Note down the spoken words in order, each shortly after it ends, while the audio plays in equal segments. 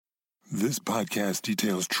This podcast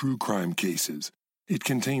details true crime cases. It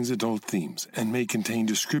contains adult themes and may contain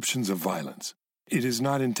descriptions of violence. It is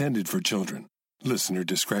not intended for children. Listener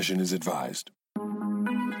discretion is advised.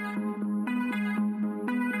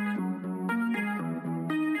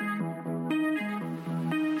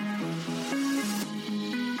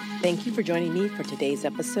 Thank you for joining me for today's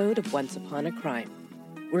episode of Once Upon a Crime.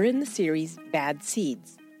 We're in the series Bad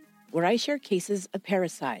Seeds, where I share cases of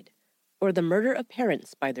parricide, or the murder of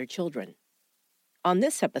parents by their children. On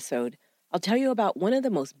this episode, I'll tell you about one of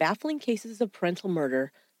the most baffling cases of parental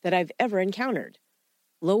murder that I've ever encountered.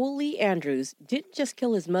 Lowell Lee Andrews didn't just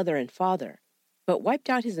kill his mother and father, but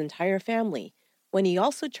wiped out his entire family when he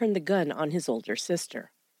also turned the gun on his older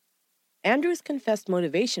sister. Andrews' confessed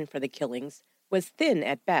motivation for the killings was thin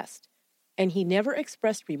at best, and he never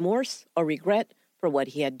expressed remorse or regret for what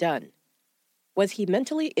he had done. Was he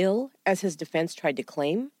mentally ill, as his defense tried to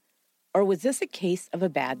claim? Or was this a case of a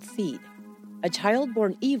bad seed, a child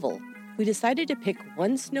born evil who decided to pick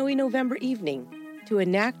one snowy November evening to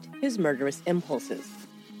enact his murderous impulses?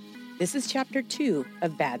 This is Chapter 2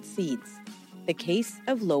 of Bad Seeds, the case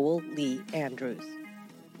of Lowell Lee Andrews.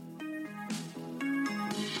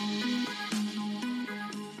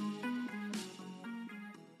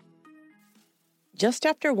 Just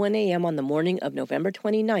after 1 a.m. on the morning of November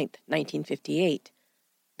 29, 1958,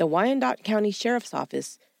 the Wyandotte County Sheriff's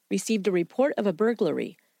Office received a report of a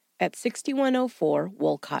burglary at 6104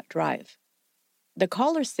 Wolcott Drive. The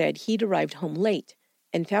caller said he'd arrived home late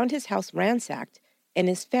and found his house ransacked and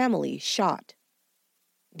his family shot.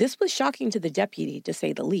 This was shocking to the deputy, to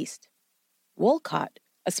say the least. Wolcott,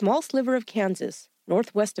 a small sliver of Kansas,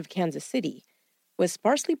 northwest of Kansas City, was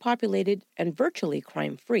sparsely populated and virtually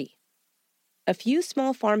crime-free. A few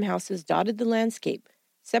small farmhouses dotted the landscape,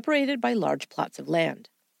 separated by large plots of land.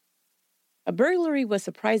 A burglary was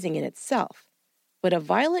surprising in itself, but a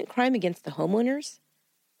violent crime against the homeowners?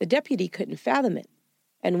 The deputy couldn't fathom it,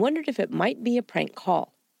 and wondered if it might be a prank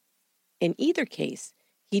call. In either case,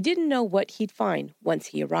 he didn't know what he'd find once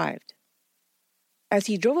he arrived. As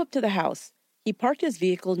he drove up to the house, he parked his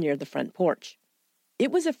vehicle near the front porch.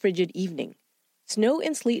 It was a frigid evening. Snow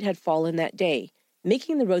and sleet had fallen that day,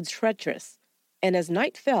 making the roads treacherous, and as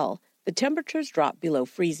night fell, the temperatures dropped below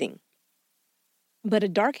freezing. But a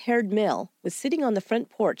dark-haired male was sitting on the front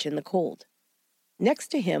porch in the cold. Next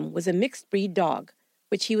to him was a mixed-breed dog,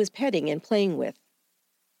 which he was petting and playing with.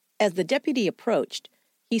 As the deputy approached,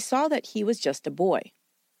 he saw that he was just a boy.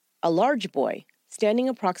 A large boy, standing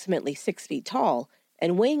approximately 6 feet tall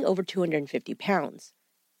and weighing over 250 pounds.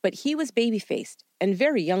 But he was baby-faced and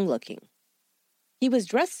very young-looking. He was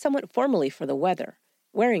dressed somewhat formally for the weather,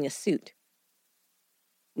 wearing a suit.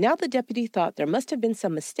 Now the deputy thought there must have been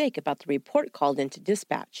some mistake about the report called into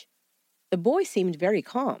dispatch. The boy seemed very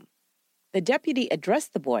calm. The deputy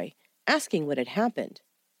addressed the boy, asking what had happened.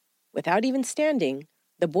 Without even standing,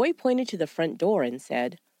 the boy pointed to the front door and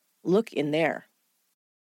said, "Look in there."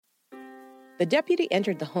 The deputy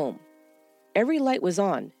entered the home. Every light was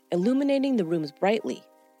on, illuminating the rooms brightly,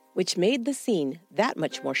 which made the scene that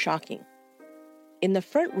much more shocking. In the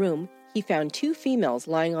front room, he found 2 females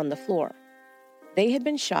lying on the floor. They had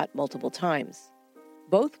been shot multiple times.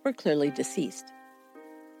 Both were clearly deceased.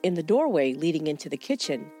 In the doorway leading into the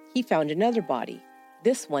kitchen, he found another body,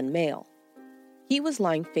 this one male. He was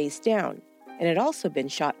lying face down and had also been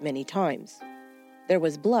shot many times. There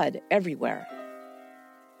was blood everywhere.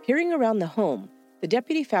 Peering around the home, the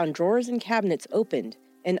deputy found drawers and cabinets opened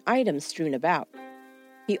and items strewn about.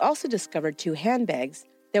 He also discovered 2 handbags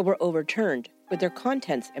that were overturned with their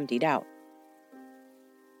contents emptied out.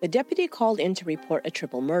 The deputy called in to report a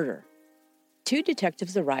triple murder. 2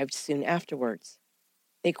 detectives arrived soon afterwards.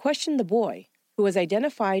 They questioned the boy, who was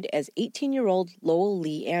identified as 18-year-old Lowell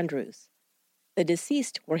Lee Andrews. The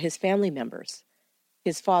deceased were his family members.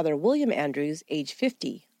 His father, William Andrews, age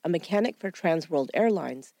 50, a mechanic for Transworld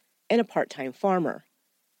Airlines, and a part-time farmer.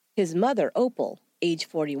 His mother, Opal, age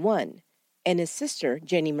 41, and his sister,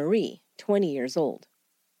 Jenny Marie, 20 years old.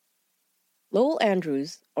 Lowell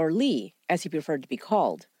Andrews, or Lee, as he preferred to be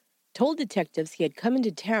called, told detectives he had come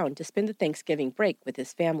into town to spend the Thanksgiving break with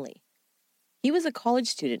his family. He was a college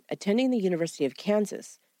student attending the University of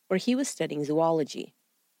Kansas, where he was studying zoology.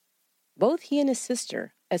 Both he and his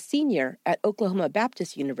sister, a senior at Oklahoma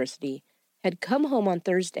Baptist University, had come home on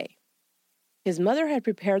Thursday. His mother had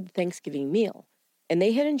prepared the Thanksgiving meal, and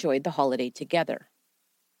they had enjoyed the holiday together.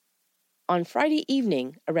 On Friday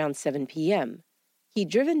evening, around 7 p.m., he'd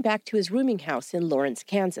driven back to his rooming house in Lawrence,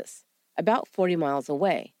 Kansas, about 40 miles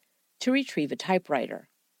away, to retrieve a typewriter.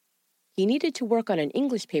 He needed to work on an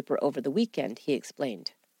English paper over the weekend, he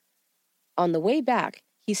explained. On the way back,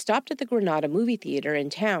 he he stopped at the Granada movie theater in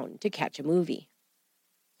town to catch a movie.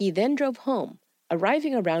 He then drove home,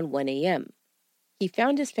 arriving around 1 a.m. He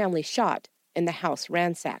found his family shot and the house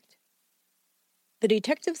ransacked. The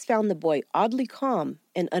detectives found the boy oddly calm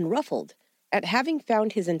and unruffled at having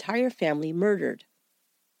found his entire family murdered.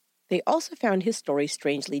 They also found his story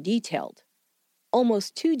strangely detailed,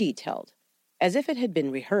 almost too detailed, as if it had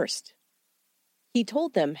been rehearsed. He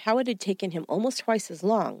told them how it had taken him almost twice as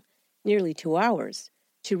long, nearly 2 hours,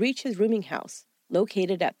 to reach his rooming house,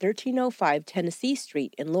 located at 1305 Tennessee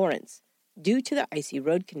Street in Lawrence, due to the icy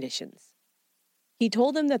road conditions. He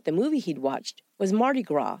told them that the movie he'd watched was Mardi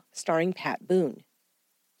Gras, starring Pat Boone.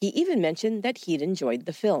 He even mentioned that he'd enjoyed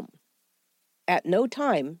the film. At no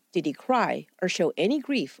time did he cry or show any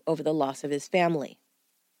grief over the loss of his family.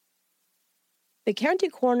 The county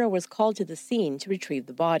coroner was called to the scene to retrieve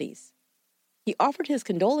the bodies. He offered his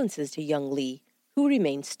condolences to young Lee, who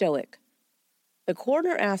remained stoic. The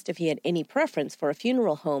coroner asked if he had any preference for a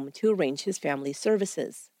funeral home to arrange his family's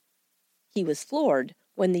services. He was floored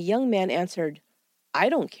when the young man answered, "I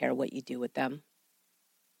don't care what you do with them."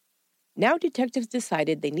 Now detectives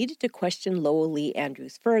decided they needed to question Lowell Lee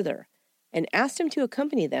Andrews further and asked him to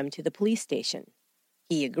accompany them to the police station.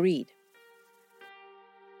 He agreed.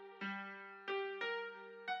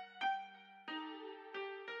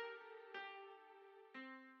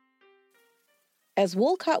 As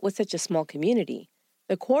Wolcott was such a small community,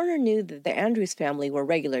 the coroner knew that the Andrews family were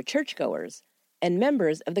regular churchgoers and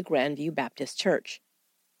members of the Grandview Baptist Church.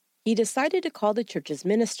 He decided to call the church's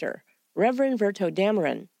minister, Reverend Verto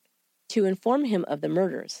Dameron, to inform him of the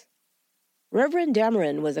murders. Reverend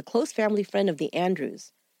Dameron was a close family friend of the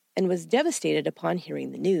Andrews and was devastated upon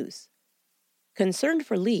hearing the news. Concerned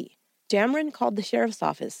for Lee, Dameron called the sheriff's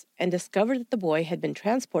office and discovered that the boy had been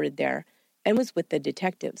transported there and was with the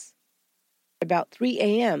detectives. About 3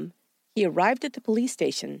 a.m., he arrived at the police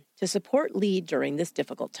station to support Lee during this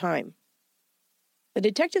difficult time. The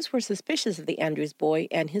detectives were suspicious of the Andrews boy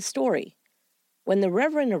and his story. When the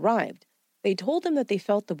Reverend arrived, they told him that they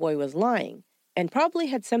felt the boy was lying and probably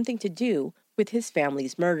had something to do with his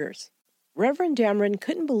family's murders. Reverend Dameron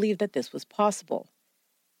couldn't believe that this was possible.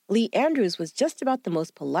 Lee Andrews was just about the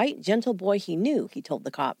most polite, gentle boy he knew, he told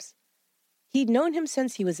the cops. He'd known him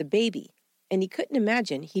since he was a baby, and he couldn't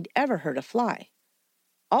imagine he'd ever hurt a fly.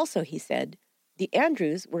 Also, he said, the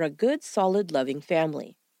Andrews were a good, solid, loving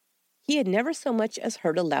family. He had never so much as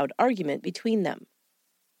heard a loud argument between them.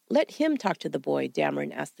 Let him talk to the boy,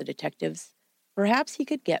 Dameron asked the detectives. Perhaps he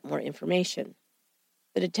could get more information.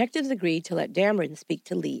 The detectives agreed to let Dameron speak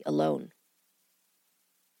to Lee alone.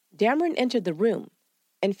 Dameron entered the room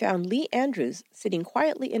and found Lee Andrews sitting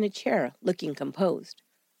quietly in a chair, looking composed.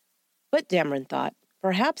 But Dameron thought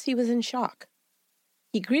perhaps he was in shock.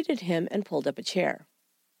 He greeted him and pulled up a chair.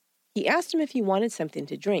 He asked him if he wanted something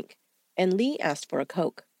to drink, and Lee asked for a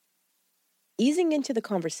Coke. Easing into the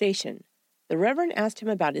conversation, the Reverend asked him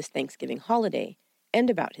about his Thanksgiving holiday and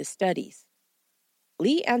about his studies.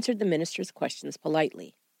 Lee answered the minister's questions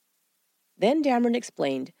politely. Then Dameron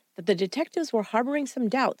explained that the detectives were harboring some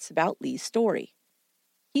doubts about Lee's story.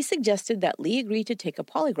 He suggested that Lee agree to take a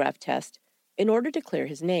polygraph test in order to clear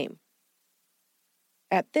his name.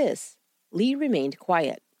 At this, Lee remained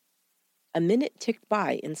quiet. A minute ticked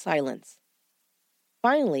by in silence.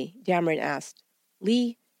 Finally, Dameron asked,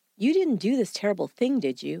 "Lee, you didn't do this terrible thing,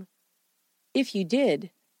 did you? If you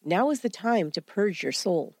did, now is the time to purge your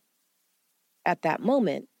soul." At that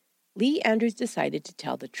moment, Lee Andrews decided to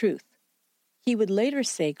tell the truth. He would later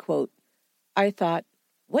say, quote, "I thought,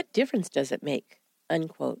 what difference does it make?"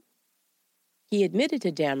 unquote. He admitted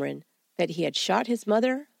to Dameron that he had shot his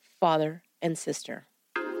mother, father, and sister.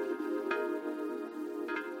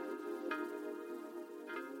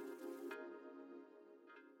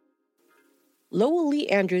 Lowell Lee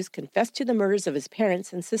Andrews confessed to the murders of his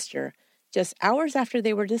parents and sister just hours after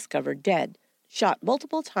they were discovered dead, shot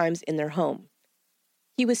multiple times in their home.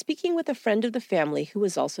 He was speaking with a friend of the family who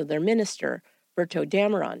was also their minister, Verto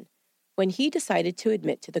Dameron, when he decided to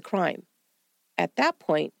admit to the crime. At that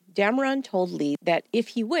point, Dameron told Lee that if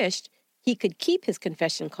he wished, he could keep his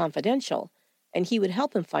confession confidential, and he would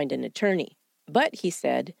help him find an attorney. But, he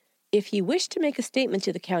said, if he wished to make a statement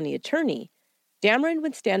to the county attorney, Dameron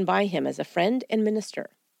would stand by him as a friend and minister.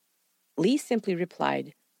 Lee simply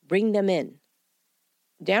replied, "Bring them in."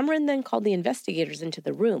 Dameron then called the investigators into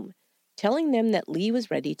the room, telling them that Lee was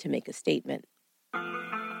ready to make a statement.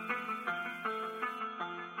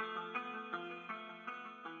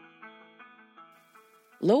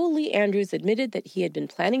 Lowell Lee Andrews admitted that he had been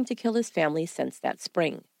planning to kill his family since that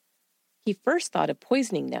spring. He first thought of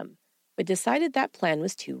poisoning them, but decided that plan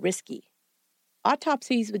was too risky.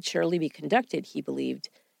 Autopsies would surely be conducted, he believed,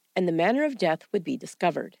 and the manner of death would be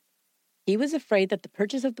discovered. He was afraid that the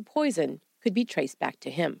purchase of the poison could be traced back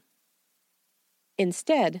to him.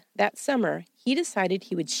 Instead, that summer, he decided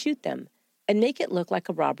he would shoot them and make it look like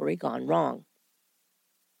a robbery gone wrong.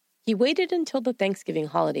 He waited until the Thanksgiving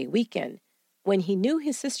holiday weekend, when he knew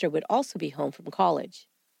his sister would also be home from college.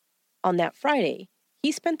 On that Friday,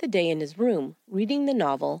 he spent the day in his room reading the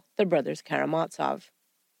novel The Brothers Karamazov.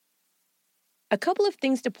 A couple of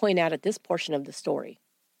things to point out at this portion of the story.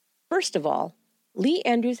 First of all, Lee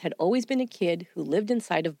Andrews had always been a kid who lived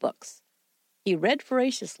inside of books. He read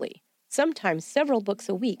voraciously, sometimes several books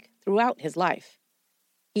a week throughout his life.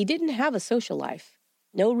 He didn't have a social life,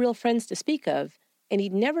 no real friends to speak of, and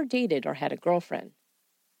he'd never dated or had a girlfriend.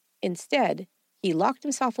 Instead, he locked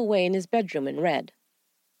himself away in his bedroom and read.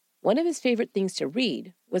 One of his favorite things to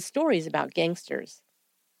read was stories about gangsters.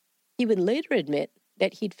 He would later admit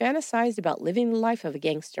that he'd fantasized about living the life of a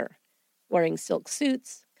gangster, wearing silk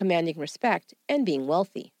suits, commanding respect, and being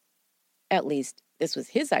wealthy. At least, this was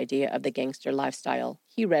his idea of the gangster lifestyle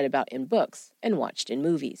he read about in books and watched in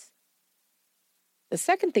movies. The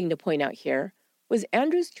second thing to point out here was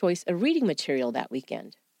Andrews' choice of reading material that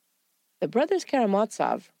weekend. The Brothers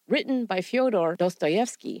Karamazov, written by Fyodor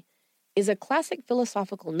Dostoevsky, is a classic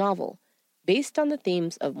philosophical novel based on the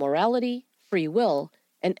themes of morality, free will,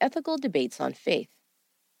 and ethical debates on faith.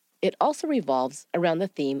 It also revolves around the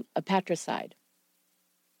theme of patricide.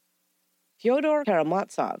 Fyodor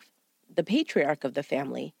Karamazov, the patriarch of the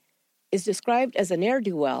family, is described as a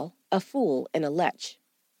ne'er-do-well, a fool, and a lech.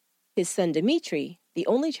 His son Dmitri, the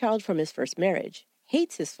only child from his first marriage,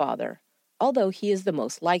 hates his father, although he is the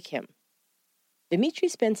most like him. Dmitri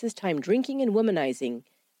spends his time drinking and womanizing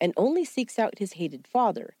and only seeks out his hated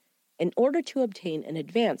father in order to obtain an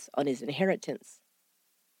advance on his inheritance.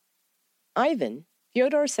 Ivan,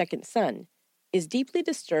 Fyodor's second son, is deeply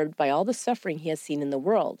disturbed by all the suffering he has seen in the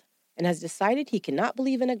world and has decided he cannot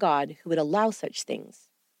believe in a God who would allow such things.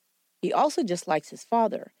 He also dislikes his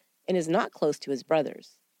father and is not close to his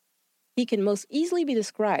brothers. He can most easily be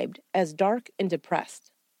described as dark and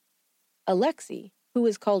depressed. Alexei, who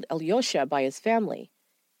is called Alyosha by his family,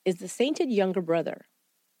 is the sainted younger brother.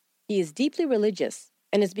 He is deeply religious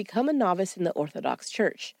and has become a novice in the Orthodox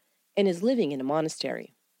Church and is living in a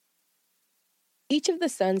monastery. Each of the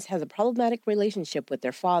sons has a problematic relationship with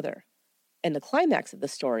their father, and the climax of the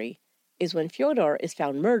story is when Fyodor is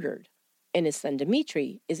found murdered and his son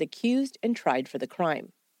Dmitri is accused and tried for the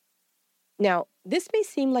crime. Now, this may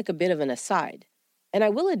seem like a bit of an aside, and I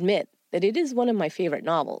will admit that it is one of my favorite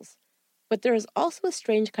novels, but there is also a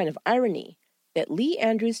strange kind of irony that Lee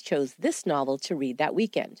Andrews chose this novel to read that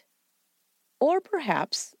weekend. Or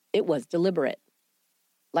perhaps it was deliberate.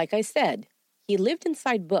 Like I said, he lived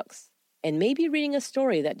inside books, and maybe reading a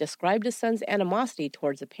story that described a son's animosity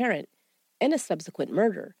towards a parent and a subsequent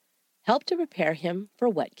murder helped to prepare him for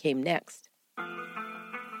what came next.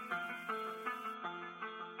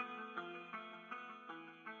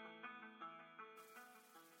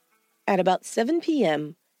 At about 7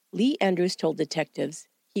 p.m., Lee Andrews told detectives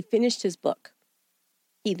he finished his book.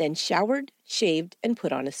 He then showered, shaved, and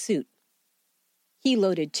put on a suit. He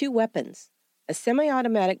loaded 2 weapons, a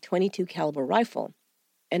semi-automatic .22 caliber rifle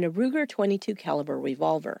and a Ruger .22 caliber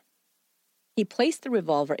revolver. He placed the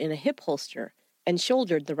revolver in a hip holster and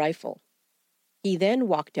shouldered the rifle. He then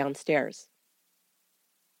walked downstairs.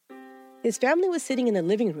 His family was sitting in the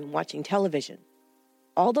living room watching television.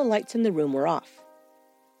 All the lights in the room were off.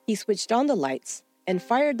 He switched on the lights and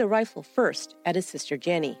fired the rifle first at his sister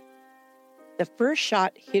Jenny. The first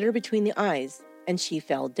shot hit her between the eyes, and she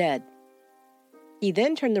fell dead. He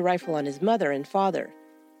then turned the rifle on his mother and father,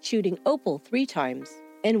 shooting Opal 3 times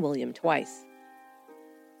and William twice.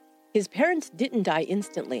 His parents didn't die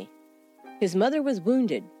instantly. His mother was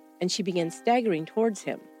wounded, and she began staggering towards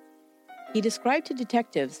him. He described to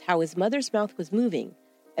detectives how his mother's mouth was moving,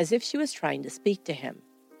 as if she was trying to speak to him.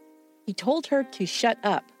 He told her to shut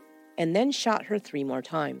up, and then shot her 3 more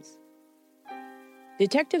times.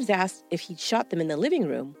 Detectives asked if he'd shot them in the living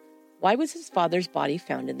room, why was his father's body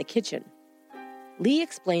found in the kitchen? Lee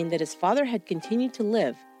explained that his father had continued to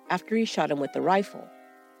live after he shot him with the rifle,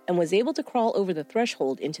 and was able to crawl over the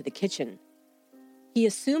threshold into the kitchen. He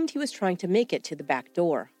assumed he was trying to make it to the back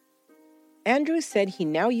door. Andrews said he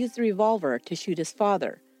now used the revolver to shoot his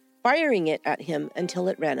father, firing it at him until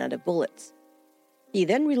it ran out of bullets. He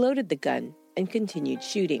then reloaded the gun and continued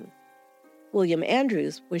shooting. William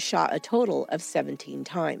Andrews was shot a total of 17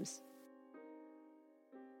 times.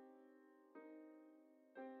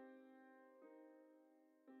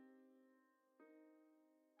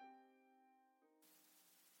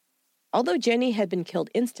 Although Jenny had been killed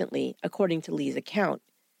instantly, according to Lee's account,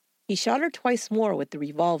 he shot her twice more with the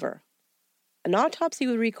revolver. An autopsy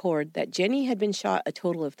would record that Jenny had been shot a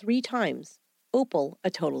total of 3 times, Opal a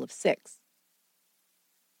total of 6.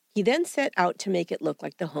 He then set out to make it look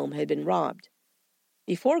like the home had been robbed.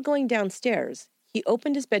 Before going downstairs, he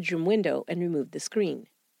opened his bedroom window and removed the screen.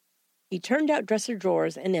 He turned out dresser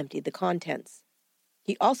drawers and emptied the contents.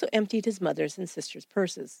 He also emptied his mother's and sister's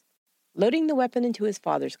purses. Loading the weapon into his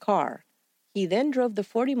father's car, he then drove the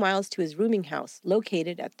 40 miles to his rooming house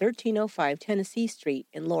located at 1305 Tennessee Street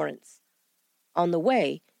in Lawrence. On the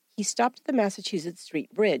way, he stopped at the Massachusetts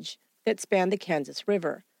Street Bridge that spanned the Kansas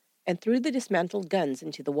River and threw the dismantled guns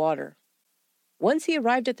into the water. Once he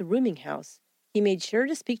arrived at the rooming house, he made sure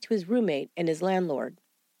to speak to his roommate and his landlord.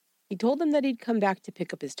 He told them that he'd come back to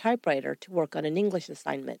pick up his typewriter to work on an English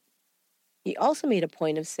assignment. He also made a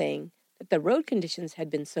point of saying that the road conditions had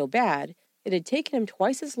been so bad it had taken him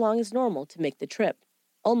twice as long as normal to make the trip,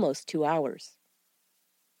 almost 2 hours.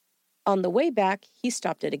 On the way back, he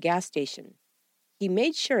stopped at a gas station. He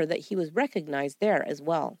made sure that he was recognized there as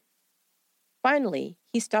well. Finally,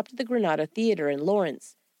 he stopped at the Granada Theater in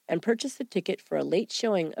Lawrence and purchased a ticket for a late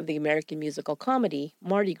showing of the American musical comedy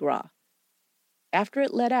Mardi Gras. After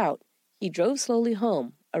it let out, he drove slowly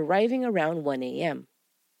home, arriving around 1 a.m.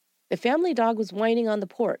 The family dog was whining on the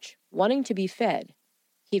porch, wanting to be fed.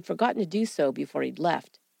 He'd forgotten to do so before he'd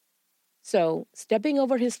left. So, stepping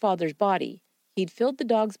over his father's body, he'd filled the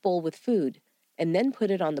dog's bowl with food and then put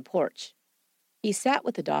it on the porch. He sat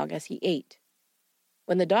with the dog as he ate.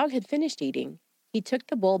 When the dog had finished eating, he took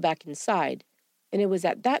the bowl back inside, and it was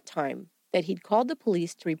at that time that he'd called the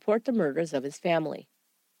police to report the murders of his family.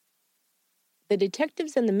 The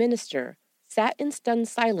detectives and the minister sat in stunned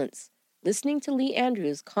silence, listening to Lee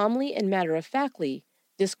Andrews calmly and matter-of-factly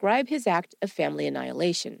describe his act of family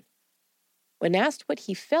annihilation. When asked what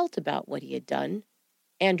he felt about what he had done,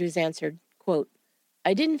 Andrews answered, quote,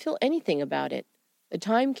 "I didn't feel anything about it. The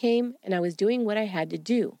time came and I was doing what I had to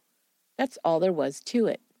do. That's all there was to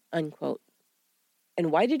it," unquote.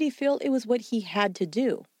 And why did he feel it was what he had to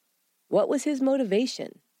do? What was his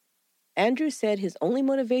motivation? Andrews said his only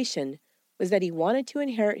motivation was that he wanted to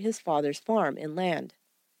inherit his father's farm and land.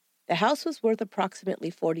 The house was worth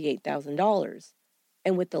approximately $48,000,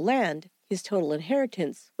 and with the land, his total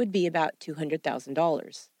inheritance would be about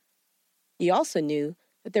 $200,000. He also knew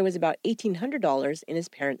that there was about $1,800 in his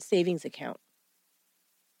parents' savings account.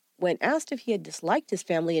 When asked if he had disliked his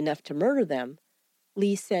family enough to murder them,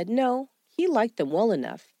 Lee said no, he liked them well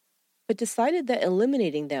enough, but decided that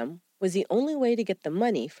eliminating them was the only way to get the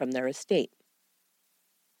money from their estate.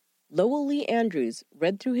 Lowell Lee Andrews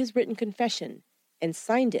read through his written confession and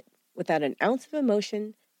signed it without an ounce of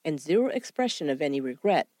emotion and zero expression of any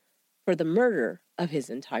regret for the murder of his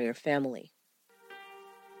entire family.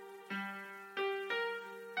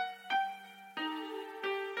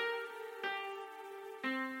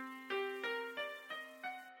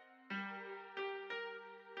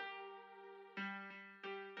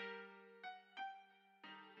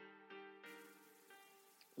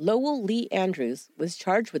 Lowell Lee Andrews was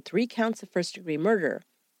charged with 3 counts of first-degree murder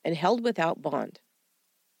and held without bond.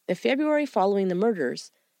 The February following the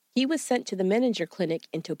murders, he was sent to the Menninger Clinic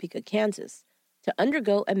in Topeka, Kansas, to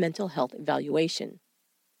undergo a mental health evaluation.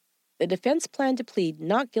 The defense planned to plead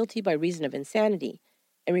not guilty by reason of insanity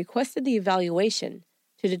and requested the evaluation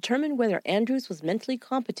to determine whether Andrews was mentally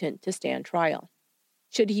competent to stand trial.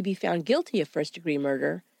 Should he be found guilty of first-degree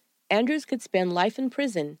murder, Andrews could spend life in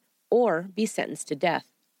prison or be sentenced to death.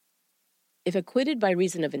 If acquitted by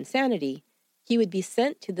reason of insanity, he would be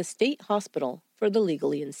sent to the state hospital for the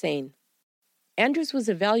legally insane. Andrews was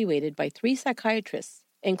evaluated by 3 psychiatrists,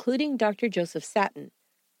 including Dr. Joseph Satin,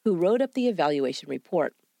 who wrote up the evaluation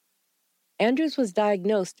report. Andrews was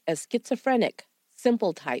diagnosed as schizophrenic,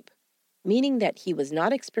 simple type, meaning that he was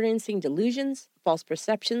not experiencing delusions, false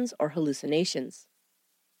perceptions, or hallucinations.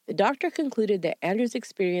 The doctor concluded that Andrews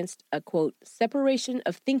experienced a, quote, separation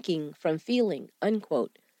of thinking from feeling,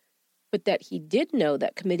 unquote, but that he did know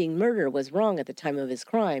that committing murder was wrong at the time of his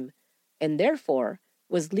crime, and therefore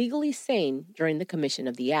was legally sane during the commission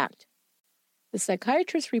of the act. The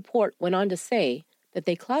psychiatrist's report went on to say that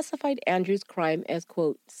they classified Andrews' crime as,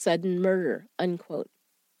 quote, sudden murder, unquote,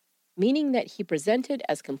 meaning that he presented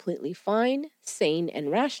as completely fine, sane,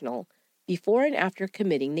 and rational before and after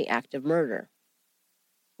committing the act of murder.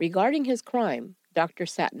 Regarding his crime, Dr.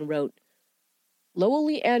 Satin wrote, Lowell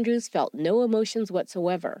Lee Andrews felt no emotions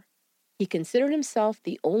whatsoever. He considered himself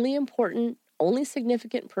the only important, only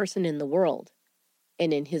significant person in the world,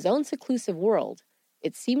 and in his own seclusive world,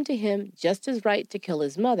 it seemed to him just as right to kill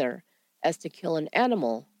his mother as to kill an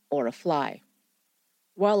animal or a fly.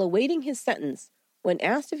 While awaiting his sentence, when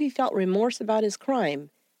asked if he felt remorse about his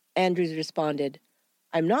crime, Andrews responded,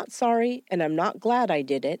 "I'm not sorry and I'm not glad I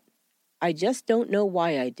did it. I just don't know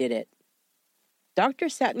why I did it." Dr.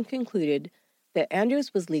 Satin concluded that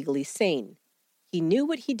Andrews was legally sane. He knew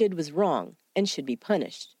what he did was wrong and should be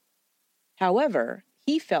punished. However,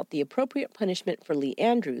 he felt the appropriate punishment for Lee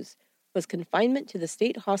Andrews was confinement to the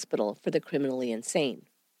state hospital for the criminally insane.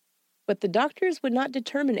 But the doctors would not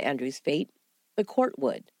determine Andrews' fate, the court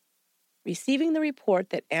would. Receiving the report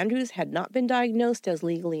that Andrews had not been diagnosed as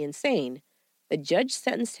legally insane, the judge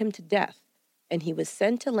sentenced him to death, and he was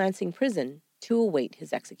sent to Lansing Prison to await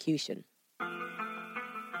his execution.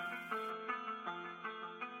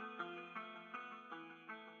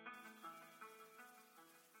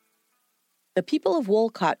 The people of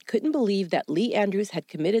Wolcott couldn't believe that Lee Andrews had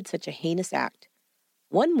committed such a heinous act.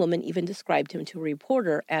 One woman even described him to a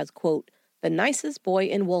reporter as, quote, "the nicest boy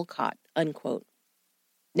in Wolcott," unquote.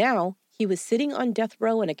 Now, he was sitting on death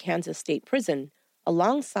row in a Kansas state prison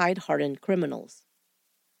alongside hardened criminals.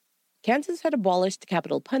 Kansas had abolished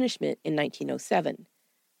capital punishment in 1907,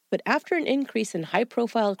 but after an increase in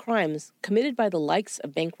high-profile crimes committed by the likes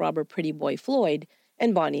of bank robber Pretty Boy Floyd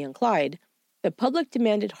and Bonnie and Clyde, the public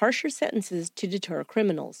demanded harsher sentences to deter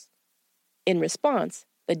criminals. In response,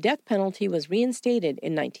 the death penalty was reinstated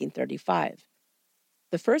in 1935.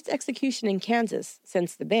 The first execution in Kansas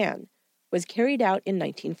since the ban was carried out in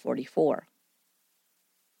 1944.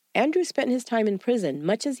 Andrews spent his time in prison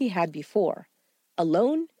much as he had before,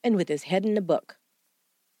 alone and with his head in a book.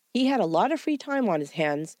 He had a lot of free time on his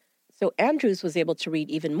hands, so Andrews was able to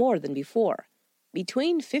read even more than before,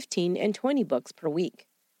 between 15 and 20 books per week.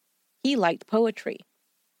 He liked poetry.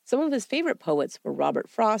 Some of his favorite poets were Robert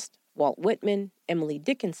Frost, Walt Whitman, Emily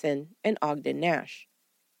Dickinson, and Ogden Nash.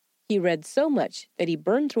 He read so much that he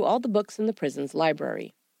burned through all the books in the prison's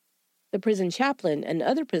library. The prison chaplain and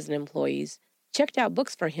other prison employees checked out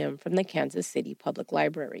books for him from the Kansas City Public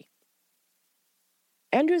Library.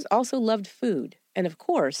 Andrews also loved food, and of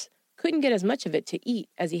course, couldn't get as much of it to eat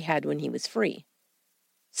as he had when he was free.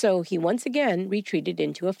 So he once again retreated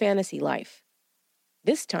into a fantasy life.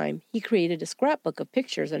 This time, he created a scrapbook of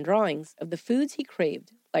pictures and drawings of the foods he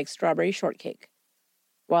craved, like strawberry shortcake.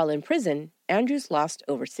 While in prison, Andrews lost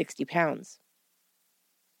over 60 pounds.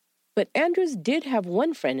 But Andrews did have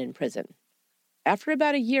one friend in prison. After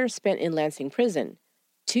about a year spent in Lansing Prison,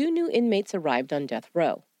 2 new inmates arrived on death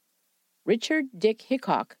row. Richard Dick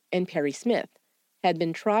Hickok and Perry Smith had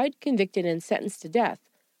been tried, convicted, and sentenced to death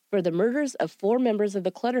for the murders of 4 members of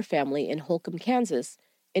the Clutter family in Holcomb, Kansas,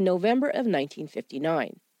 in November of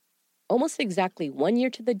 1959, almost exactly 1 year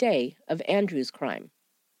to the day of Andrews' crime.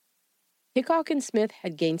 Hickok and Smith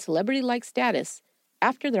had gained celebrity-like status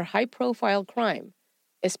after their high-profile crime,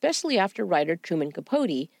 especially after writer Truman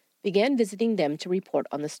Capote began visiting them to report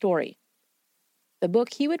on the story. The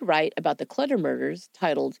book he would write about the Clutter murders,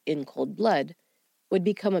 titled In Cold Blood, would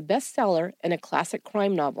become a bestseller and a classic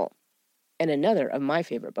crime novel, and another of my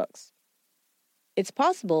favorite books. It's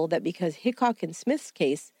possible that because Hickok and Smith's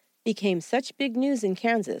case became such big news in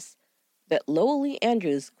Kansas, that Lowell Lee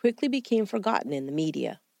Andrews quickly became forgotten in the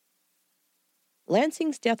media.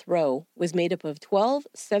 Lansing's death row was made up of 12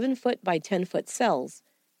 7-foot by 10-foot cells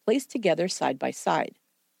placed together side by side.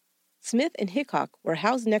 Smith and Hickok were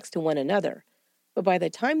housed next to one another, but by the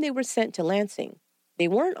time they were sent to Lansing, they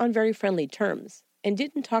weren't on very friendly terms and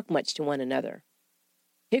didn't talk much to one another.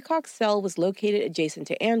 Hickok's cell was located adjacent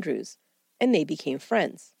to Andrews, and they became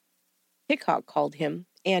friends. Hickok called him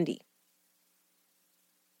Andy.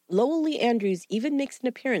 Lowell Lee Andrews even makes an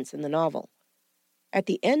appearance in the novel. At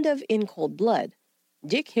the end of In Cold Blood,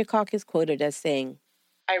 Dick Hickok is quoted as saying,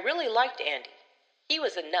 "I really liked Andy. He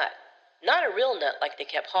was a nut. Not a real nut like they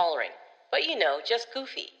kept hollering, but just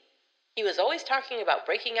goofy. He was always talking about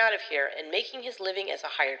breaking out of here and making his living as a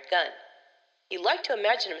hired gun. He liked to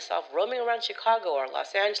imagine himself roaming around Chicago or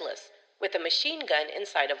Los Angeles with a machine gun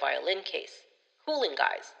inside a violin case. Cooling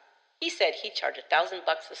guys. He said he'd charge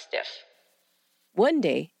 $1,000 a stiff." One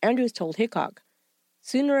day, Andrews told Hickok,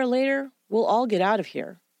 "Sooner or later, we'll all get out of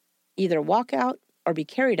here. Either walk out or be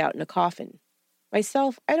carried out in a coffin.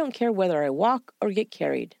 Myself, I don't care whether I walk or get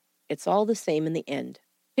carried. It's all the same in the end."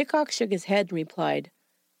 Hickok shook his head and replied,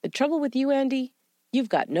 "The trouble with you, Andy, you've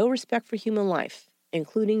got no respect for human life,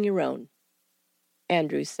 including your own."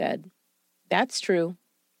 Andrews said, "That's true.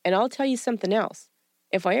 And I'll tell you something else.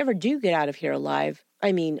 If I ever do get out of here alive,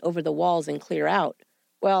 over the walls and clear out,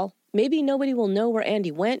 well, maybe nobody will know where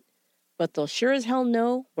Andy went, but they'll sure as hell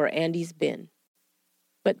know where Andy's been."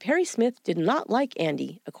 But Perry Smith did not like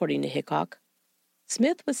Andy, according to Hickok.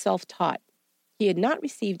 Smith was self-taught. He had not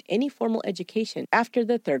received any formal education after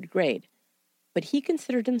the 3rd grade, but he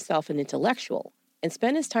considered himself an intellectual and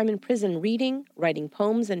spent his time in prison reading, writing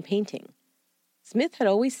poems, and painting. Smith had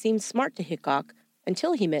always seemed smart to Hickok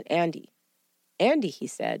until he met Andy. Andy, he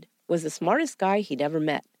said, was the smartest guy he'd ever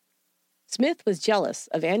met. Smith was jealous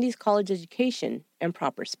of Andy's college education and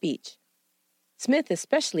proper speech. Smith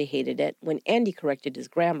especially hated it when Andy corrected his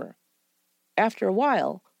grammar. After a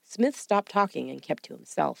while, Smith stopped talking and kept to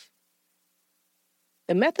himself.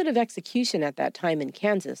 The method of execution at that time in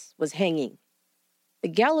Kansas was hanging. The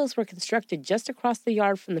gallows were constructed just across the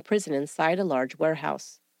yard from the prison inside a large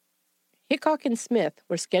warehouse. Hickok and Smith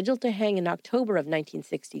were scheduled to hang in October of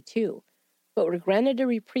 1962, but were granted a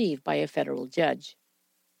reprieve by a federal judge.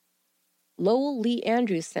 Lowell Lee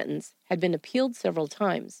Andrews' sentence had been appealed several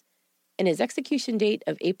times, and his execution date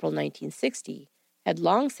of April 1960 had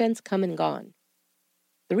long since come and gone.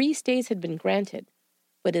 3 stays had been granted,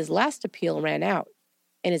 but his last appeal ran out,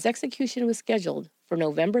 and his execution was scheduled for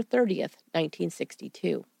November 30th,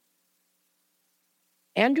 1962.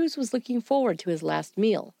 Andrews was looking forward to his last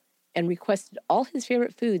meal and requested all his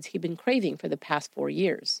favorite foods he'd been craving for the past 4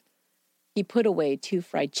 years. He put away 2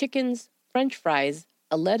 fried chickens, French fries,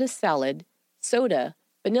 a lettuce salad, soda,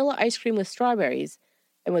 vanilla ice cream with strawberries,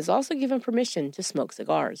 and was also given permission to smoke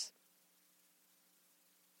cigars.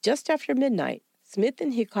 Just after midnight, Smith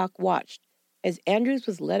and Hickok watched as Andrews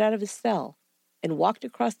was led out of his cell and walked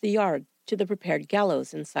across the yard to the prepared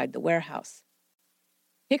gallows inside the warehouse.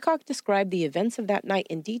 Hickok described the events of that night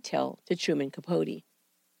in detail to Truman Capote.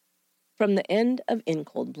 From the end of In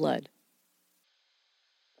Cold Blood.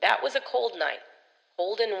 That was a cold night,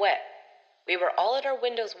 cold and wet. We were all at our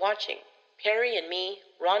windows watching, Perry and me,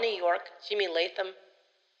 Ronnie York, Jimmy Latham.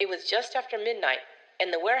 It was just after midnight,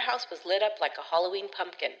 and the warehouse was lit up like a Halloween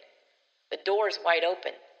pumpkin, the doors wide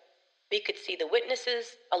open. We could see the witnesses,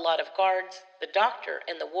 a lot of guards, the doctor,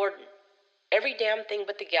 and the warden. Every damn thing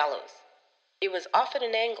but the gallows. It was off at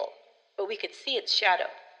an angle, but we could see its shadow.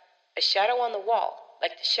 A shadow on the wall,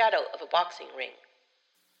 like the shadow of a boxing ring.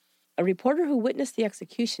 A reporter who witnessed the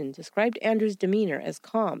execution described Andrews' demeanor as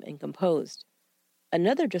calm and composed.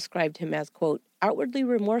 Another described him as, quote, outwardly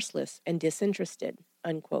remorseless and disinterested,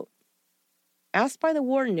 unquote. Asked by the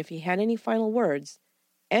warden if he had any final words,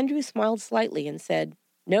 Andrews smiled slightly and said,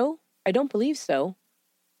 "No, I don't believe so."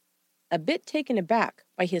 A bit taken aback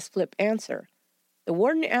by his flip answer, the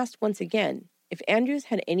warden asked once again if Andrews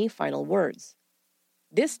had any final words.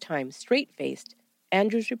 This time, straight-faced,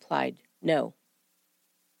 Andrews replied, "No."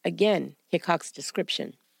 Again, Hickok's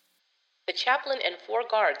description. The chaplain and 4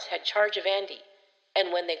 guards had charge of Andy,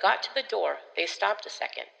 and when they got to the door, they stopped a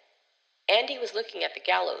second. Andy was looking at the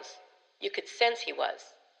gallows. You could sense he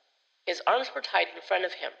was. His arms were tied in front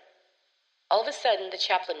of him. All of a sudden, the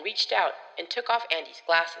chaplain reached out and took off Andy's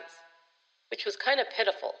glasses, which was kind of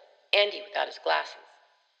pitiful, Andy without his glasses.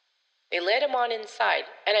 They led him on inside,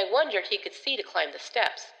 and I wondered he could see to climb the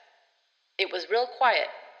steps. It was real quiet,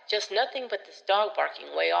 just nothing but this dog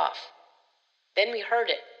barking way off. Then we heard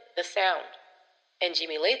it, the sound, and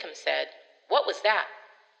Jimmy Latham said, "What was that?"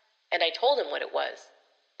 And I told him what it was,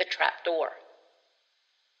 the trap door.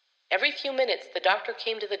 Every few minutes, the doctor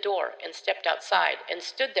came to the door and stepped outside and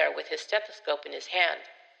stood there with his stethoscope in his hand,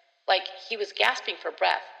 like he was gasping for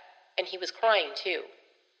breath, and he was crying too.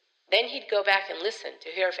 Then he'd go back and listen to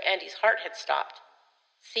hear if Andy's heart had stopped.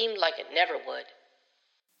 Seemed like it never would.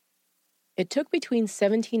 It took between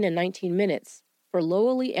 17 and 19 minutes for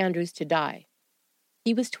Lowell Lee Andrews to die.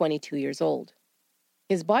 He was 22 years old.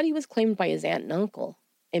 His body was claimed by his aunt and uncle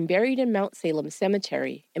and buried in Mount Salem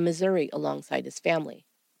Cemetery in Missouri alongside his family.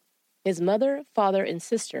 His mother, father, and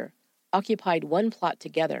sister occupied one plot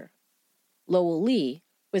together. Lowell Lee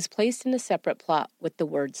was placed in a separate plot with the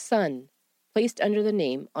word son placed under the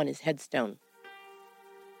name on his headstone.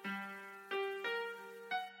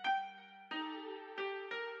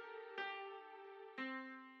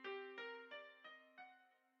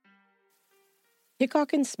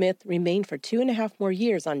 Hickok and Smith remained for 2.5 more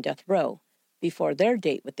years on death row before their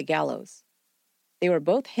date with the gallows. They were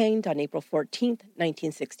both hanged on April 14,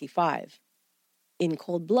 1965. In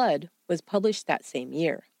Cold Blood was published that same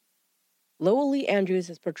year. Lowell Lee Andrews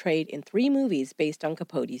is portrayed in 3 movies based on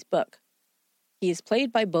Capote's book. He is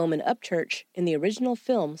played by Bowman Upchurch in the original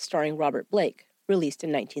film starring Robert Blake, released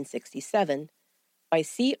in 1967, by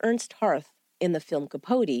C. Ernst Harth in the film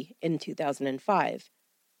Capote in 2005,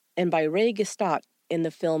 and by Ray Gestott in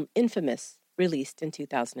the film Infamous, released in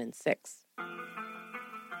 2006.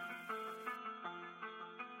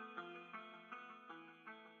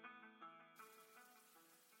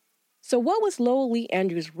 So what was Lowell Lee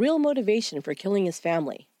Andrews' real motivation for killing his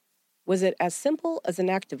family? Was it as simple as an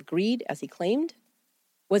act of greed as he claimed?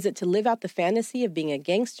 Was it to live out the fantasy of being a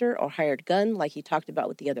gangster or hired gun like he talked about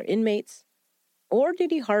with the other inmates? Or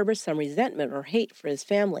did he harbor some resentment or hate for his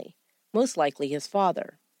family, most likely his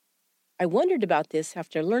father? I wondered about this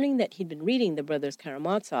after learning that he'd been reading the brothers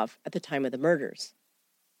Karamazov at the time of the murders.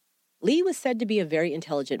 Lee was said to be a very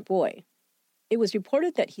intelligent boy. It was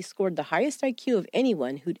reported that he scored the highest IQ of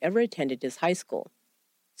anyone who'd ever attended his high school.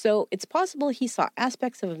 So it's possible he saw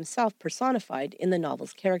aspects of himself personified in the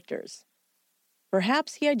novel's characters.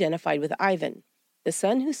 Perhaps he identified with Ivan, the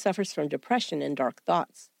son who suffers from depression and dark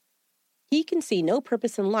thoughts. He can see no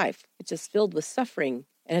purpose in life, which is filled with suffering,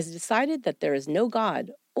 and has decided that there is no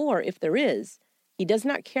God, or if there is, he does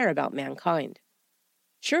not care about mankind.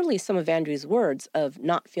 Surely some of Andrew's words of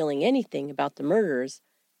not feeling anything about the murderers,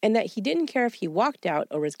 and that he didn't care if he walked out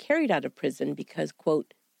or was carried out of prison because,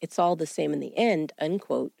 quote, it's all the same in the end,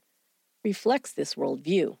 unquote, reflects this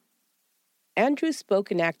worldview. Andrew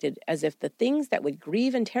spoke and acted as if the things that would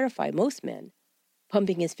grieve and terrify most men,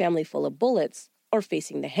 pumping his family full of bullets or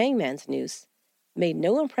facing the hangman's noose, made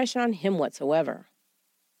no impression on him whatsoever.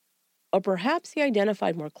 Or perhaps he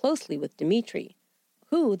identified more closely with Dmitri,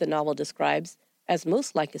 who the novel describes as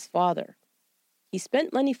most like his father. He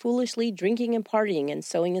spent money foolishly drinking and partying and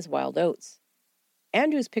sowing his wild oats.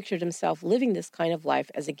 Andrews pictured himself living this kind of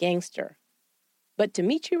life as a gangster. But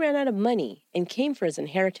Dmitri ran out of money and came for his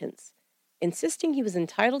inheritance, insisting he was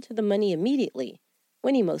entitled to the money immediately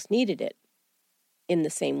when he most needed it. In the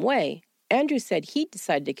same way, Andrews said he'd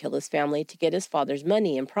decided to kill his family to get his father's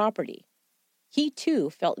money and property. He, too,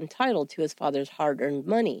 felt entitled to his father's hard-earned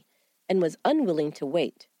money and was unwilling to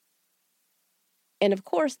wait. And of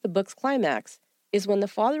course, the book's climax is when the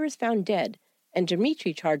father is found dead and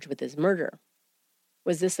Dmitri charged with his murder.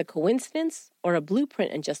 Was this a coincidence or a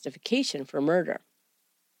blueprint and justification for murder?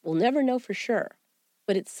 We'll never know for sure,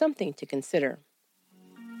 but it's something to consider.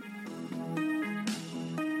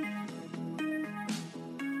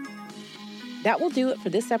 That will do it for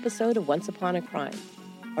this episode of Once Upon a Crime.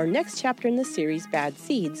 Our next chapter in the series, Bad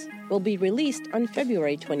Seeds, will be released on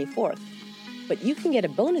February 24th. But you can get a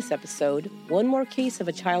bonus episode, One More Case of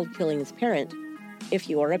a Child Killing His Parent, if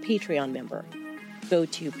you are a Patreon member. Go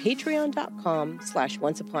to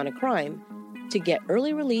patreon.com/onceuponacrime to get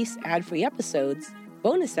early release ad-free episodes,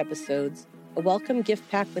 bonus episodes, a welcome gift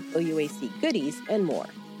pack with OUAC goodies, and more.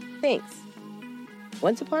 Thanks.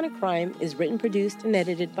 Once Upon a Crime is written, produced, and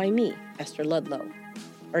edited by me, Esther Ludlow.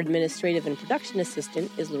 Our administrative and production assistant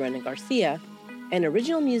is Lorena Garcia, and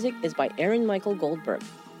original music is by Aaron Michael Goldberg.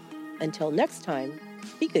 Until next time,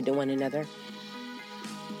 be good to one another.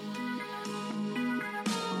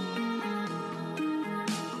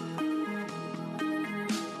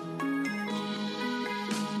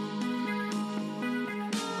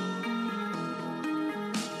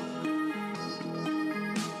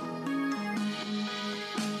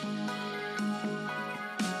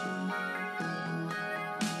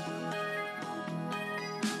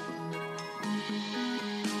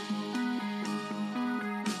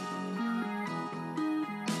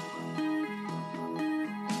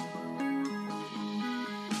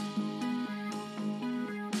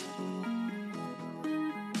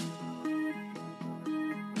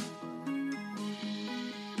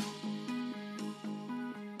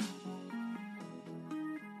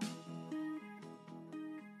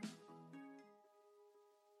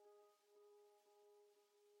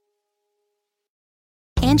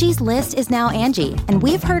 Angie's List is now Angie, and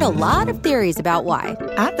we've heard a lot of theories about why.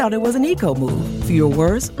 I thought it was an eco move. Fewer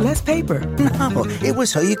words, less paper. No, it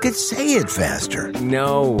was so you could say it faster.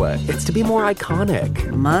 No, it's to be more iconic.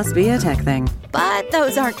 Must be a tech thing. But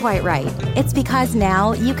those aren't quite right. It's because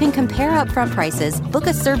now you can compare upfront prices, book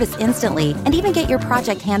a service instantly, and even get your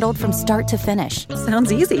project handled from start to finish.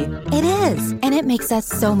 Sounds easy. It is, and it makes us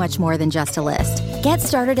so much more than just a list. Get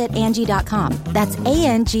started at Angie.com. That's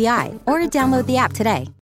ANGI, or download the app today.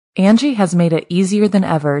 Angie has made it easier than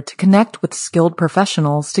ever to connect with skilled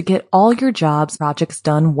professionals to get all your jobs projects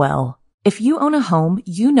done well. If you own a home,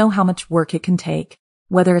 you know how much work it can take,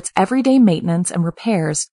 whether it's everyday maintenance and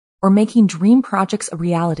repairs or making dream projects a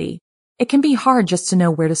reality. It can be hard just to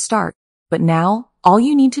know where to start, but now all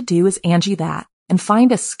you need to do is Angie that and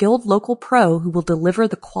find a skilled local pro who will deliver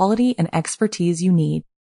the quality and expertise you need.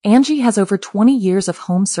 Angie has over 20 years of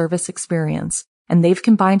home service experience, and they've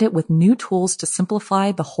combined it with new tools to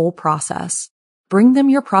simplify the whole process. Bring them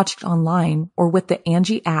your project online or with the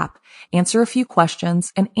Angie app, answer a few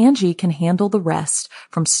questions, and Angie can handle the rest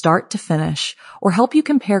from start to finish, or help you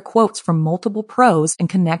compare quotes from multiple pros and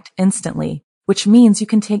connect instantly, which means you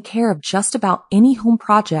can take care of just about any home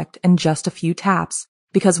project in just a few taps.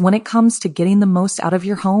 Because when it comes to getting the most out of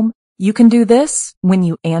your home, you can do this when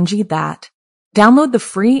you Angie that. Download the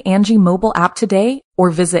free Angie mobile app today or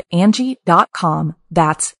visit Angie.com.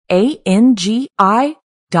 That's ANGI.com.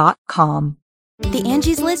 The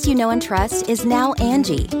Angie's List you know and trust is now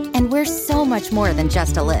Angie, and we're so much more than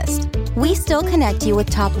just a list. We still connect you with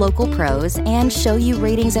top local pros and show you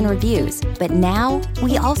ratings and reviews, but now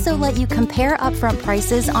we also let you compare upfront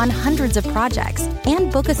prices on hundreds of projects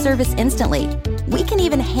and book a service instantly. We can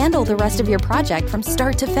even handle the rest of your project from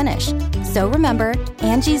start to finish. So remember,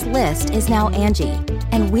 Angie's List is now Angie,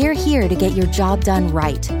 and we're here to get your job done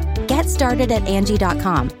right. Get started at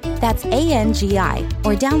Angie.com. That's ANGI,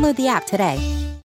 or download the app today.